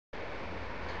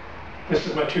This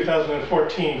is my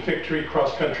 2014 Victory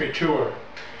Cross Country Tour.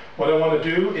 What I want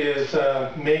to do is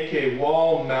make a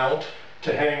wall mount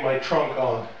to hang my trunk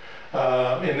on.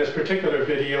 In this particular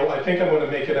video, I think I'm going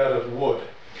to make it out of wood.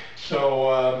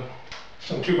 So,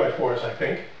 some 2x4s I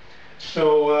think.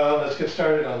 So let's get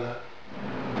started on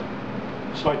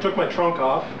that. So I took my trunk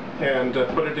off and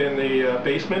put it in the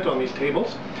basement on these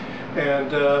tables.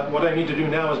 And what I need to do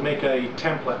now is make a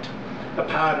template, a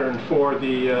pattern for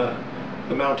the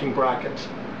mounting brackets.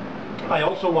 I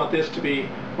also want this to be,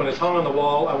 when it's hung on the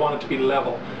wall, I want it to be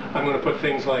level. I'm going to put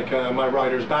things like my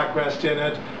rider's backrest in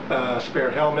it, spare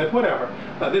helmet, whatever.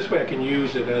 This way I can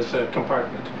use it as a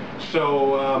compartment.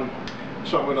 So I'm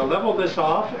going to level this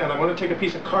off, and I'm going to take a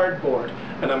piece of cardboard,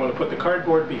 and I'm going to put the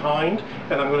cardboard behind,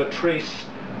 and I'm going to trace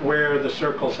where the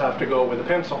circles have to go with a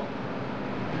pencil.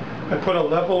 I put a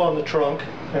level on the trunk,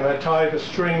 and I tie the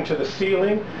string to the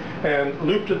ceiling and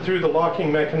looped it through the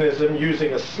locking mechanism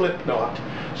using a slip knot.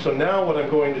 So now what I'm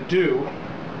going to do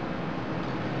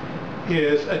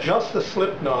is adjust the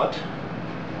slip knot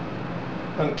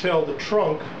until the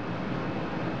trunk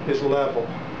is level.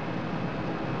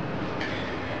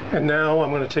 And now I'm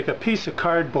going to take a piece of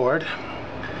cardboard,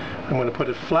 I'm going to put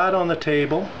it flat on the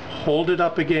table, hold it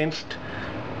up against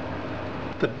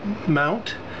the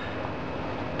mount,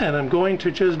 and I'm going to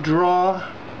just draw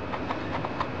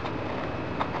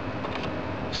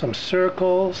some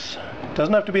circles.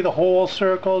 Doesn't have to be the whole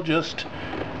circle, just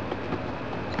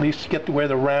at least get to where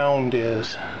the round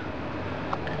is.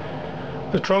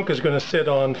 The trunk is going to sit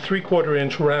on 3/4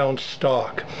 inch round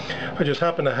stock. I just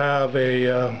happen to have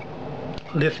a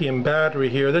lithium battery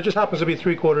here that just happens to be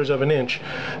 3/4 of an inch.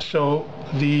 So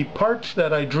the parts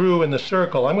that I drew in the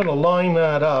circle, I'm going to line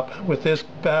that up with this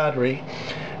battery,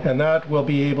 and that will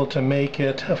be able to make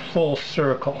it a full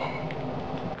circle.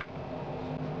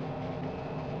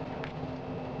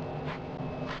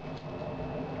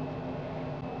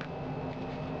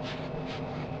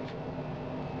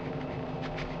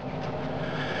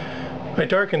 I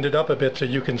darkened it up a bit so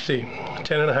you can see.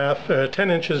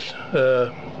 10 inches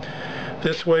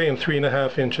this way and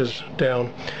 3.5 inches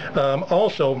down.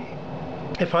 Also,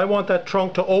 if I want that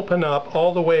trunk to open up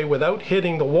all the way without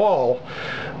hitting the wall,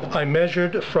 I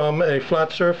measured from a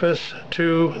flat surface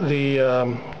to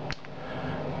the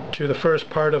first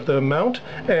part of the mount,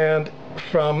 and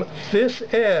from this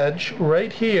edge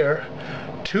right here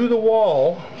to the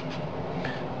wall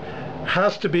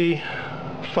has to be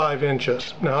 5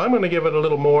 inches. Now I'm going to give it a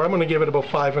little more. I'm going to give it about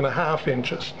 5.5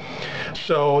 inches.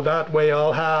 So that way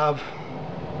I'll have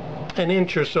an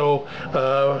inch or so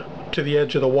to the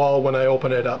edge of the wall when I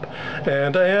open it up.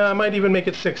 And I might even make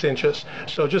it 6 inches.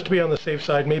 So just to be on the safe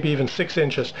side, maybe even 6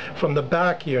 inches from the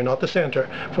back here, not the center.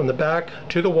 From the back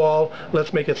to the wall,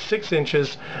 let's make it 6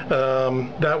 inches.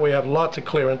 That way I have lots of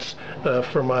clearance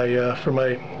for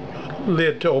my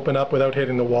lid to open up without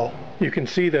hitting the wall. You can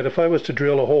see that if I was to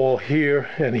drill a hole here,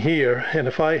 and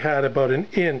if I had about an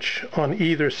inch on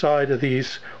either side of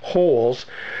these holes,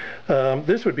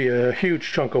 this would be a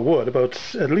huge chunk of wood, about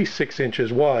at least 6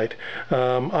 inches wide.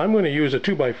 I'm going to use a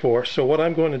 2x4, so what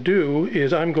I'm going to do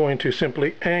is I'm going to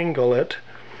simply angle it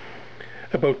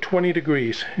about 20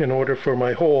 degrees in order for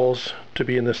my holes to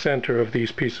be in the center of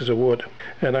these pieces of wood.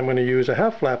 And I'm going to use a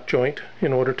half flap joint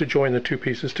in order to join the two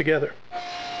pieces together.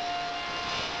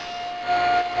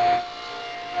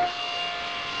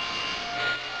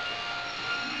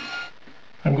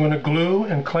 I'm going to glue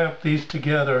and clamp these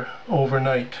together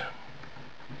overnight.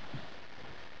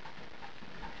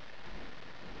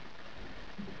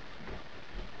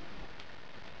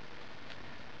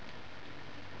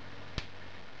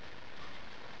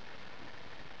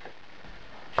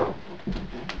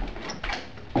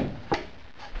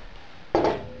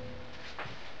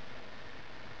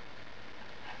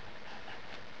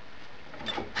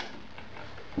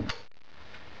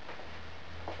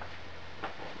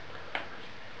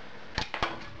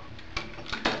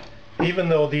 Even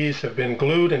though these have been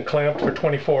glued and clamped for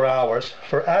 24 hours,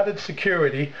 for added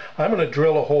security, I'm going to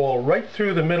drill a hole right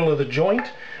through the middle of the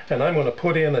joint, and I'm going to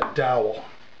put in a dowel.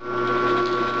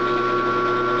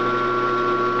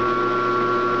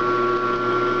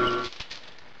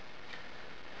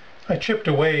 I chipped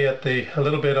away at a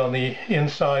little bit on the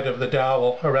inside of the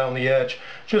dowel around the edge,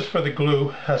 just for the glue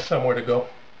has somewhere to go.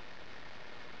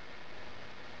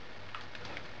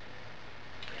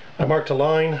 I marked a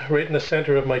line right in the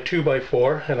center of my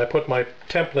 2x4, and I put my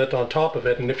template on top of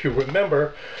it. And if you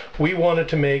remember, we wanted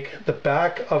to make the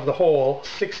back of the hole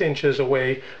 6 inches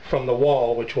away from the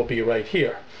wall, which will be right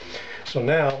here. So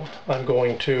now I'm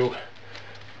going to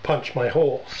punch my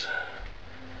holes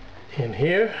in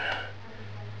here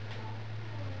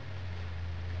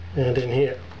and in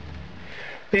here.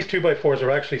 These 2x4s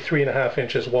are actually 3.5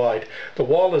 inches wide. The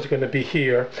wall is going to be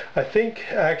here. I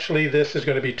think actually this is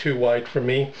going to be too wide for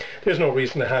me. There's no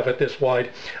reason to have it this wide.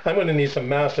 I'm going to need some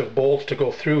massive bolts to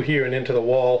go through here and into the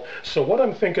wall. So what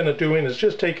I'm thinking of doing is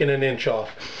just taking an inch off.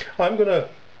 I'm going to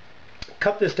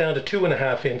cut this down to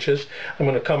 2.5 inches. I'm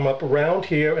going to come up around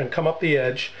here and come up the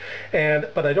edge,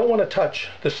 but I don't want to touch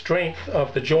the strength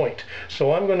of the joint.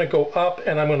 So I'm going to go up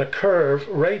and I'm going to curve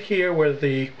right here where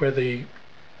the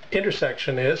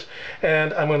intersection is,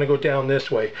 and I'm going to go down this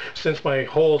way. Since my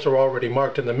holes are already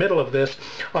marked in the middle of this,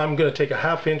 I'm going to take a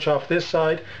 1/2 inch off this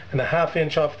side and a 1/2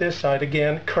 inch off this side,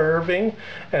 again curving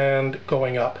and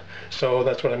going up. So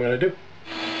that's what I'm going to do.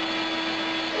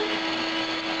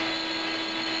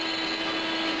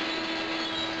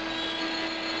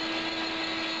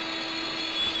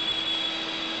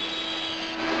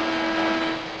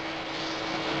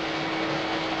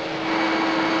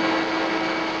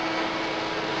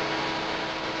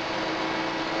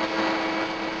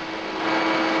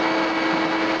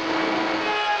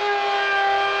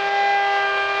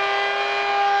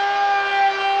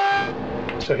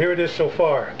 So here it is so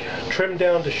far, trimmed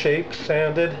down to shape,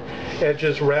 sanded,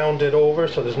 edges rounded over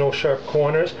so there's no sharp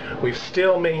corners. We've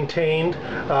still maintained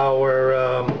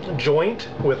our joint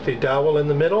with the dowel in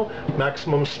the middle,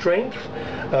 maximum strength.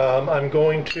 I'm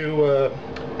going to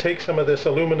take some of this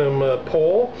aluminum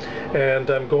pole and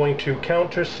I'm going to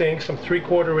countersink some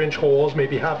 3/4 inch holes,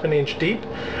 maybe 1/2 inch deep,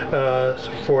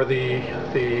 for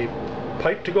the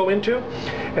pipe to go into.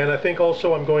 And I think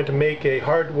also I'm going to make a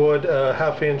hardwood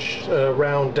 1/2 inch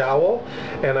round dowel,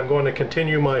 and I'm going to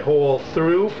continue my hole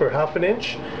through for 1/2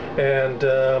 inch and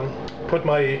put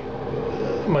my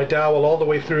dowel all the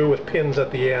way through with pins at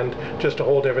the end just to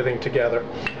hold everything together.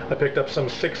 I picked up some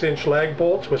 6-inch lag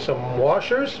bolts with some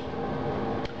washers.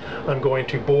 I'm going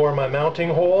to bore my mounting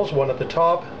holes, one at the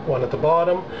top, one at the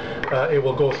bottom. It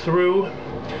will go through.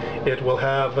 It will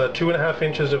have 2.5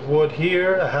 inches of wood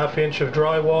here, a 1/2 inch of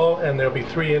drywall, and there'll be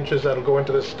 3 inches that'll go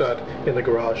into the stud in the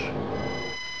garage.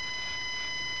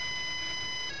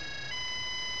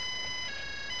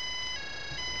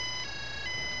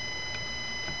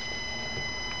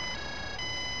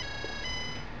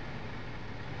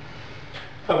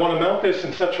 I want to mount this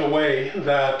in such a way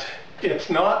that it's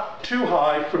not too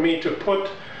high for me to put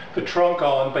the trunk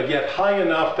on, but yet high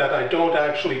enough that I don't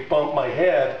actually bump my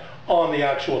head on the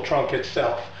actual trunk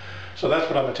itself. So that's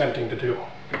what I'm attempting to do.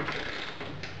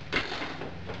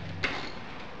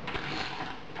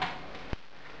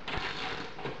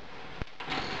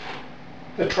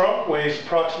 The trunk weighs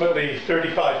approximately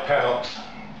 35 pounds.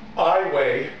 I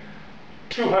weigh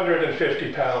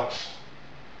 250 pounds,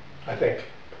 I think.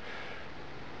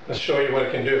 Let's show you what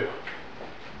it can do.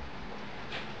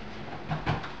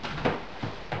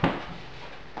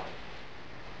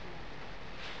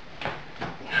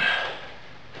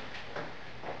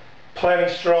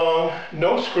 Plenty strong,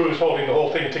 no screws holding the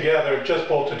whole thing together, just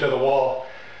bolted to the wall.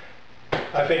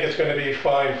 I think it's going to be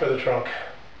fine for the trunk.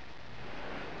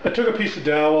 I took a piece of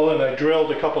dowel and I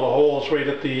drilled a couple of holes right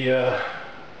at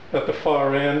the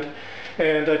far end,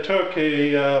 and I took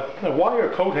a wire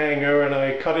coat hanger and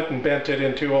I cut it and bent it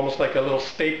into almost like a little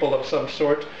staple of some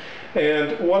sort.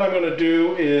 And what I'm going to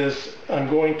do is I'm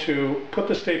going to put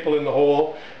the staple in the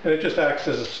hole, and it just acts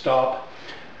as a stop,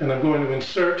 and I'm going to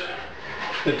insert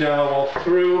the dowel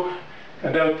through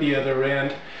and out the other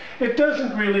end. It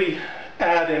doesn't really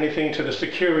add anything to the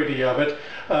security of it,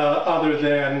 other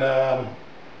than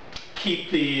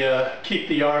keep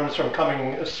the arms from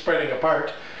spreading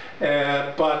apart.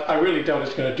 But I really doubt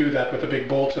it's going to do that with the big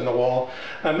bolts in the wall.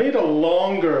 I made a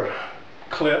longer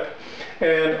clip,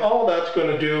 and all that's going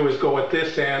to do is go at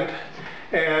this end,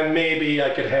 and maybe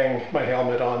I could hang my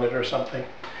helmet on it or something.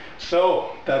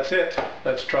 So that's it.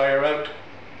 Let's try her out.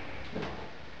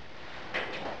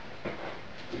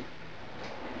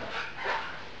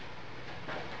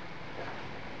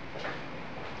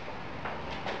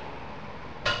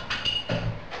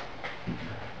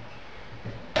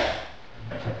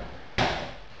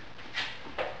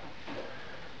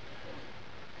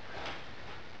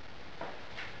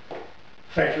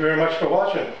 Thank you very much for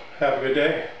watching. Have a good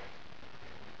day.